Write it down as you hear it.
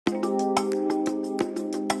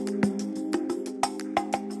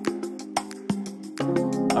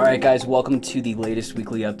All right, guys, welcome to the latest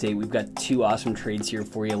weekly update. We've got two awesome trades here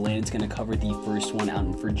for you. Landon's going to cover the first one out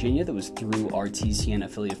in Virginia that was through our TCN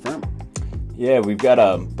affiliate firm. Yeah, we've got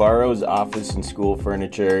a Burroughs office and school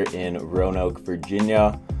furniture in Roanoke,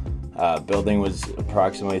 Virginia. Building was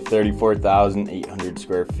approximately 34,800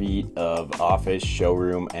 square feet of office,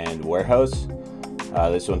 showroom, and warehouse.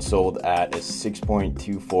 This one sold at a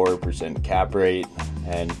 6.24% cap rate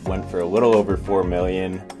and went for a little over $4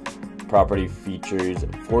 million. Property features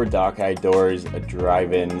 4 dock-high doors, a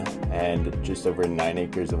drive-in, and just over 9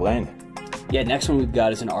 acres of land. Yeah, next one we've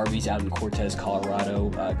got is an Arby's out in Cortez, Colorado,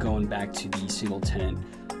 going back to the single-tenant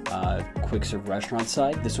quick-serve restaurant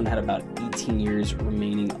side. This one had about 18 years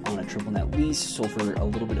remaining on a triple net lease, sold for a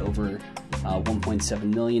little bit over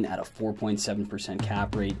 $1.7 million at a 4.7%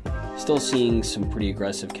 cap rate. Still seeing some pretty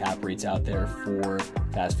aggressive cap rates out there for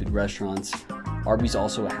fast food restaurants. Arby's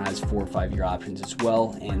also has 4 or 5 year options as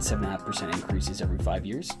well, and 7.5% increases every 5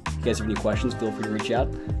 years. If you guys have any questions, feel free to reach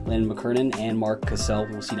out. Landon McKernan and Mark Cassell.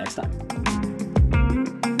 We'll see you next time.